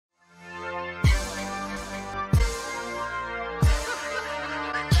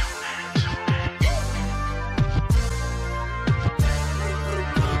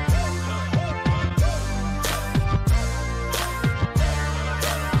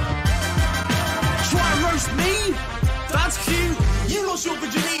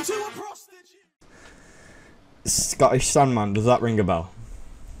Scottish Sandman, does that ring a bell?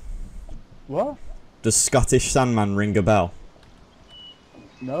 What? Does Scottish Sandman ring a bell?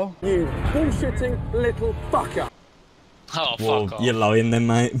 No. You bullshitting little fucker. Oh, Well, fuck off. you're lying then,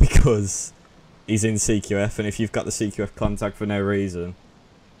 mate, because he's in CQF, and if you've got the CQF contact for no reason,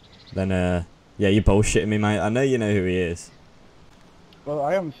 then, yeah, you're bullshitting me, mate. I know you know who he is. Well,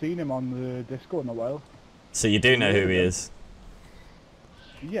 I haven't seen him on the Discord in a while. So you do know who he is?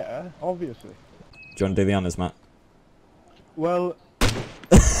 Yeah, obviously. Do you want to do the honours, Matt? Well...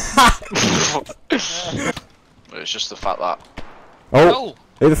 It's just the fact that... Oh!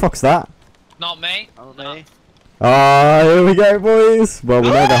 Who the fuck's that? Not me. Not me. Ah, here we go, boys! Well, we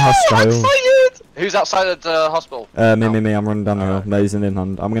know they're hostile. Who's outside of the hospital? Me, I'm running down the hill, nosing in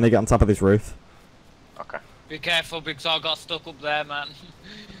hand. I'm gonna get on top of this roof. Okay. Be careful because I got stuck up there, man.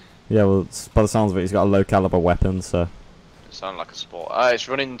 Yeah, well, by the sounds of it, he's got a low caliber weapon, so... It sounded like a sport. It's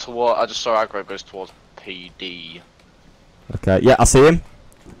running toward... I just saw aggro goes towards PD. Okay, yeah, I see him.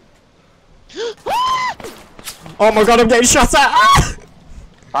 Oh my god, I'm getting shot at! Ah!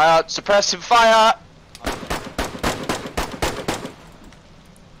 Fire! Suppressive fire!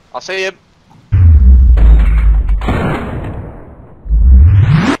 I see him.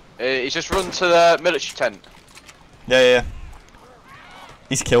 He's just run to the military tent. Yeah.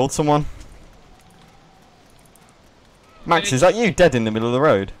 He's killed someone. Max, is that you dead in the middle of the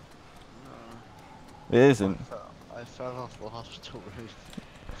road? No. It isn't. I fell off the hospital roof.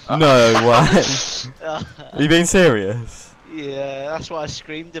 No way. Are you being serious? Yeah, that's what I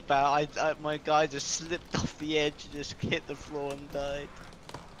screamed about. My guy just slipped off the edge and just hit the floor and died.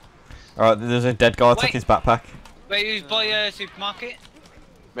 Alright, there's a dead guy. I took his backpack. Wait, who's by a supermarket?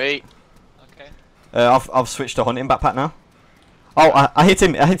 Me. Okay. I've switched to hunting backpack now. Oh, I hit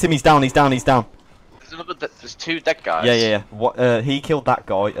him. He's down. There's two dead guys. Yeah. What? He killed that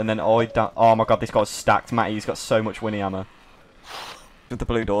guy, and then I down. Oh my god, this guy's stacked. Matty, he's got so much winnie ammo. With the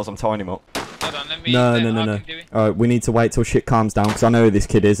blue doors, I'm tying him up. Hold on, let me... No. Alright, we need to wait till shit calms down, because I know who this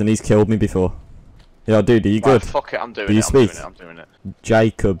kid is, and he's killed me before. Yeah, dude, are you good? Right, fuck it, I'm doing Do you it. speak? I'm doing it.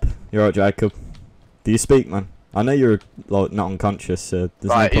 Jacob. You're right, Jacob. Do you speak, man? I know you're like not unconscious, so there's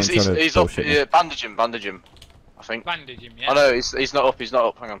Right, no point trying to he's up. bullshit me. Yeah, bandage him. I think. Bandage him, yeah? Oh no, he's not up. He's not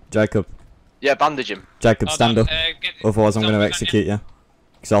up. Hang on. Jacob. Yeah, bandage him. Jacob, Hold stand on, up. Otherwise, I'm going to zombies on execute you.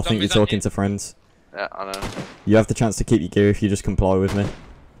 Because I think you're Zombies on talking you. to friends. Yeah, I know. You have the chance to keep your gear if you just comply with me.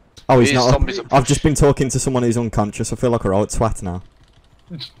 Oh, he's not up. I've just been talking to someone who's unconscious. I feel like a right twat now.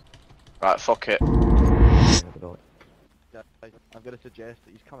 Right, fuck it. Yeah, I'm gonna suggest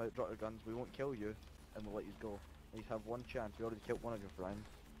that you come out, drop your guns. We won't kill you, and we'll let you go. You have one chance. We already killed one of your friends.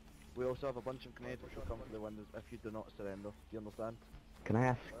 We also have a bunch of grenades which will come through the windows if you do not surrender. Do you understand? Can I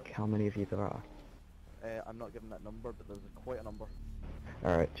ask how many of you there are? I'm not giving that number, but there's quite a number.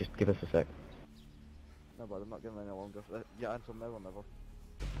 Alright, just give us a sec. No, but I'm not giving any longer. Yeah, answer now or never.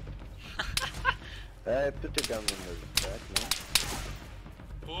 Put your gun in the back, man.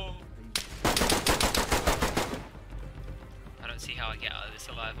 Oh. I don't see how I get out of this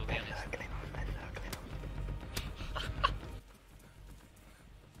alive, I'll be honest.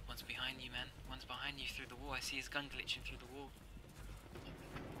 One's behind you, man. One's behind you through the wall. I see his gun glitching through the wall.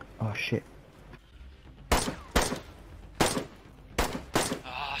 Oh shit.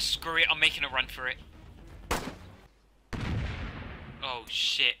 Ah, screw it. I'm making a run for it. Oh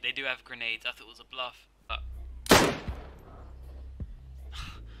shit, they do have grenades. I thought it was a bluff. But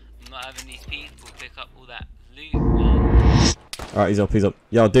I'm not having these people pick up all that loot. Alright, he's up.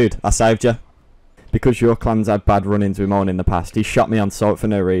 Yo, dude, I saved you. Because your clan's had bad run-ins with mine in the past, he shot me on sight for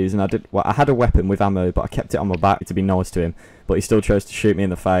no reason. I had a weapon with ammo, but I kept it on my back to be nice to him. But he still chose to shoot me in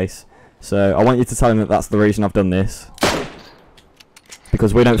the face. So, I want you to tell him that that's the reason I've done this.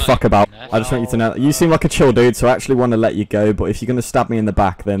 Because we don't fuck about. I just want you to know, you seem like a chill dude, so I actually want to let you go, but if you're going to stab me in the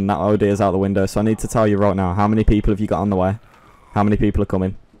back, then that idea's out the window. So I need to tell you right now, how many people have you got on the way? How many people are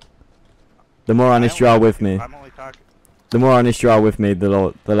coming? The more honest you are with me,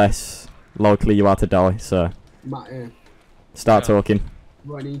 the less likely you are to die, so Matt, start talking.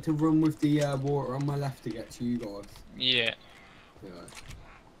 Right, I need to run with the water on my left to get to you guys. Yeah.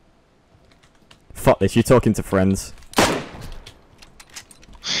 Fuck this, you're talking to friends.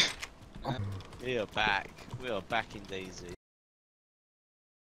 We are back. We are back in Dayz.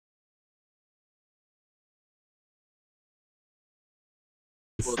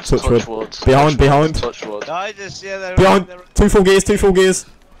 Touch wood. Behind. Touch wood. No, I just, yeah, they're Behind. they're- Two full gears.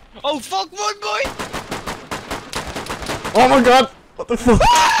 Oh fuck, run, boy! Oh my god! What the fuck?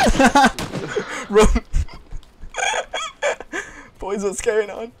 Run! Boys, what's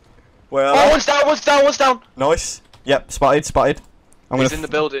going on? Well. Oh, one's down! Nice. Yep, spotted. I'm He's gonna. in the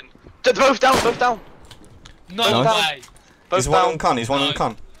building. Both down! No Nice. way. Both He's one down. on con, he's one on No.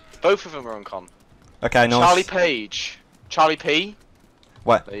 con. Both of them are on con. Okay, nice. Charlie Page. Charlie P.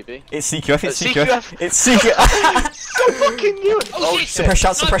 What? Maybe. It's CQF, it's CQF. CQF. It's CQF. So fucking new. Oh, shit. Suppress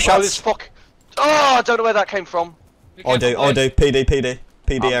shots, suppress Oh, this shots. fuck. Oh, I don't know where that came from. Be I do, careful, I boys. do.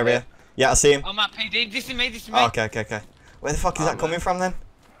 PD I'm area. here. Yeah, I see him. I'm at PD. This is me. This is me. Oh, okay. Where the fuck is that I'm coming from then?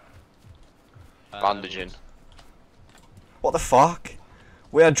 Bandaging. What the fuck?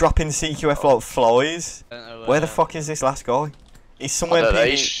 We are dropping CQF like flies. Where the fuck is this last guy? He's somewhere I don't know,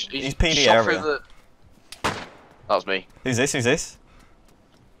 PD. He's PD shot through area. the- That was me. Who's this?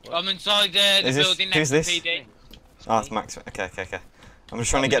 I'm inside the Is this- building who's next to this? PD. Oh, it's Max. Okay. I'm just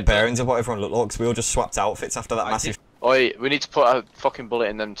trying to get bearings of what everyone looked like, because we all just swapped outfits after that massive... Oi, we need to put a fucking bullet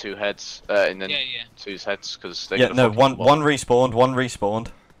in them two heads. In them Yeah. two's heads, because they're Yeah, gonna no, fucking one respawned.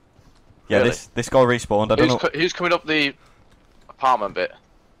 Yeah, Really? this guy respawned, I don't know... Who's coming up the apartment bit?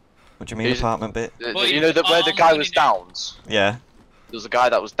 What do you mean, who's- apartment bit? Well, You know where the I'm guy running was it. downed? Yeah. There was a guy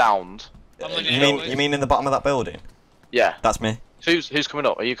that was downed. I'm on You it. mean in the bottom of that building? Yeah. That's me. Who's coming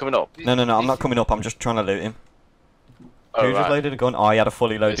up? Are you coming up? No, I'm not coming up, I'm just trying to loot him. Oh, Who just right. loaded a gun? Oh, he had a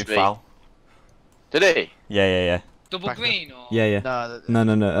fully loaded It's me. foul. Did he? Yeah. Double Back green or? Yeah. No, No,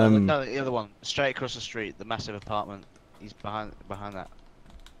 no, the other one, straight across the street, the massive apartment. He's behind that.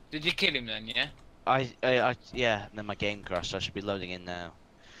 Did you kill him then? Yeah. Yeah. And then my game crashed. So I should be loading in now.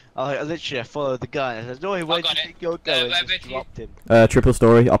 I literally followed the guy and I said, "No, where do got you it. think you're going?" where Just you- dropped him. Triple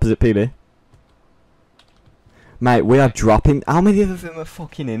story, opposite PD. Mate, we are dropping... How many of them are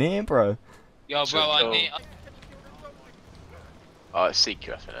fucking in here, bro? Yo, bro, I need. Oh, it's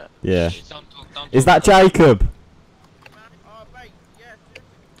CQF in it. Yeah. Don't Is talk. that Jacob?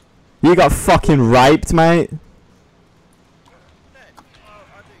 You got fucking raped, mate.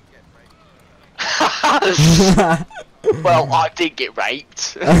 Well, I did get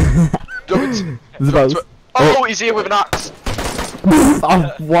raped. Don't- It's about- Oh, he's here with an axe.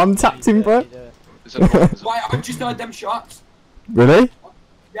 I've one-tapped him, bro. There's another one, there's Why, I just heard them shots. Really?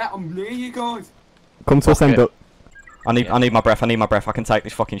 Yeah, I'm near you guys. Come to us, end Okay. up. I need my breath, I can take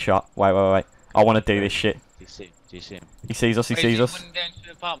this fucking shot. Wait. I want to do this shit. Do you see him? He sees us, Wait, is he us. running down to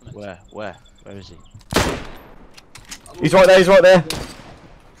the apartment? Where is he? He's right there.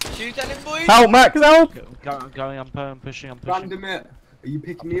 Shoot at him, boys. Help, Max, help! I'm going, I'm pushing. Random it. Are you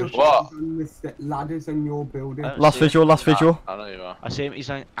picking me up? What? On the ladders in your building. Last visual. I know you are. I see him, he's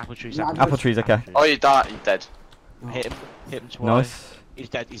on apple trees. Yeah, Apple trees, okay. Oh, you died. You're dead. Hit him twice. Nice.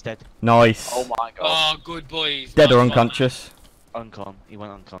 He's dead. Nice. Oh my god. Oh, good boys. Dead or Nice one, unconscious? Uncon, he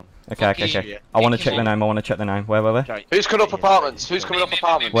went uncon. Okay. Fucking I want to Pick check him the name, Where? Right. Who's coming up apartments? Who's coming up Me.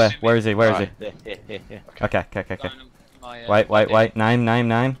 apartments? Where is he? Right. Here. Okay. man. My, Wait.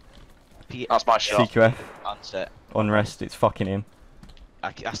 Name. That's my shot. CQF. Onset. Unrest, it's fucking him.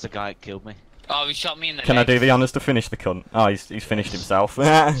 That's the guy that killed me. Oh, he shot me in the Can I leg. do the honours to finish the cunt? Oh, he's finished himself.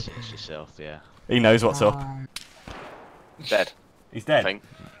 It's yourself, yeah. He knows what's up. Dead. He's I dead. think.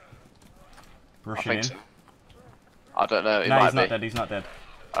 I Rushing think in. so. I don't know. It No, might he's not be. dead, he's not dead.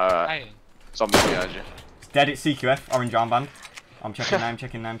 Alright. Hey. Zombies behind you. It's dead, it's CQF, orange armband. I'm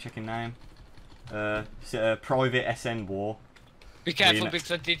checking name. Private SN War. Be careful You're not-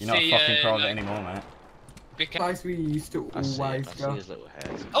 because I did You're not see. fucking private like, anymore, mate. be careful. Place we used to I see always go. his little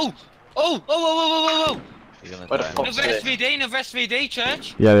head. Oh! You're gonna Where the die. fuck- Another SVD,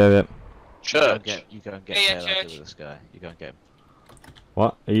 church. Yeah. Church. You go and get Yeah, tail church. with this guy. You go and get him.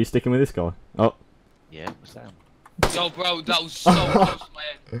 What? Are you sticking with this guy? Oh, Yeah, what's that? Yo, bro, that was so close to my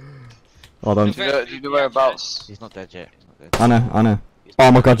head. hold on. Do you know whereabouts? He's not dead yet. He's not dead. I know.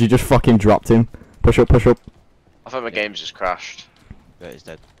 Oh my god, you just fucking dropped him. Push up. I think my game's just crashed. Yeah, he's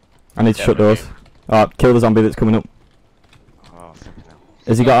dead. I need to Yeah, shut but- doors. Alright, kill the zombie that's coming up. Oh, fucking hell.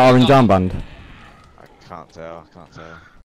 Has he got orange armband? I can't tell.